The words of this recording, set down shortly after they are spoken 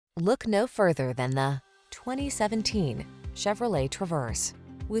Look no further than the 2017 Chevrolet Traverse.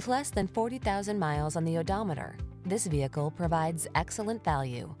 With less than 40,000 miles on the odometer, this vehicle provides excellent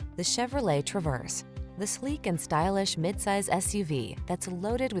value. The Chevrolet Traverse, the sleek and stylish midsize SUV that's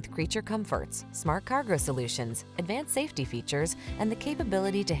loaded with creature comforts, smart cargo solutions, advanced safety features, and the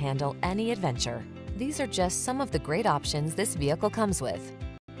capability to handle any adventure. These are just some of the great options this vehicle comes with: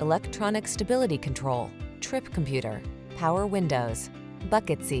 electronic stability control, trip computer, power windows,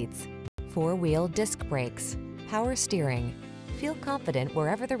 bucket seats, four-wheel disc brakes, power steering. Feel confident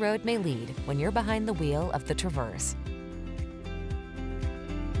wherever the road may lead when you're behind the wheel of the Traverse.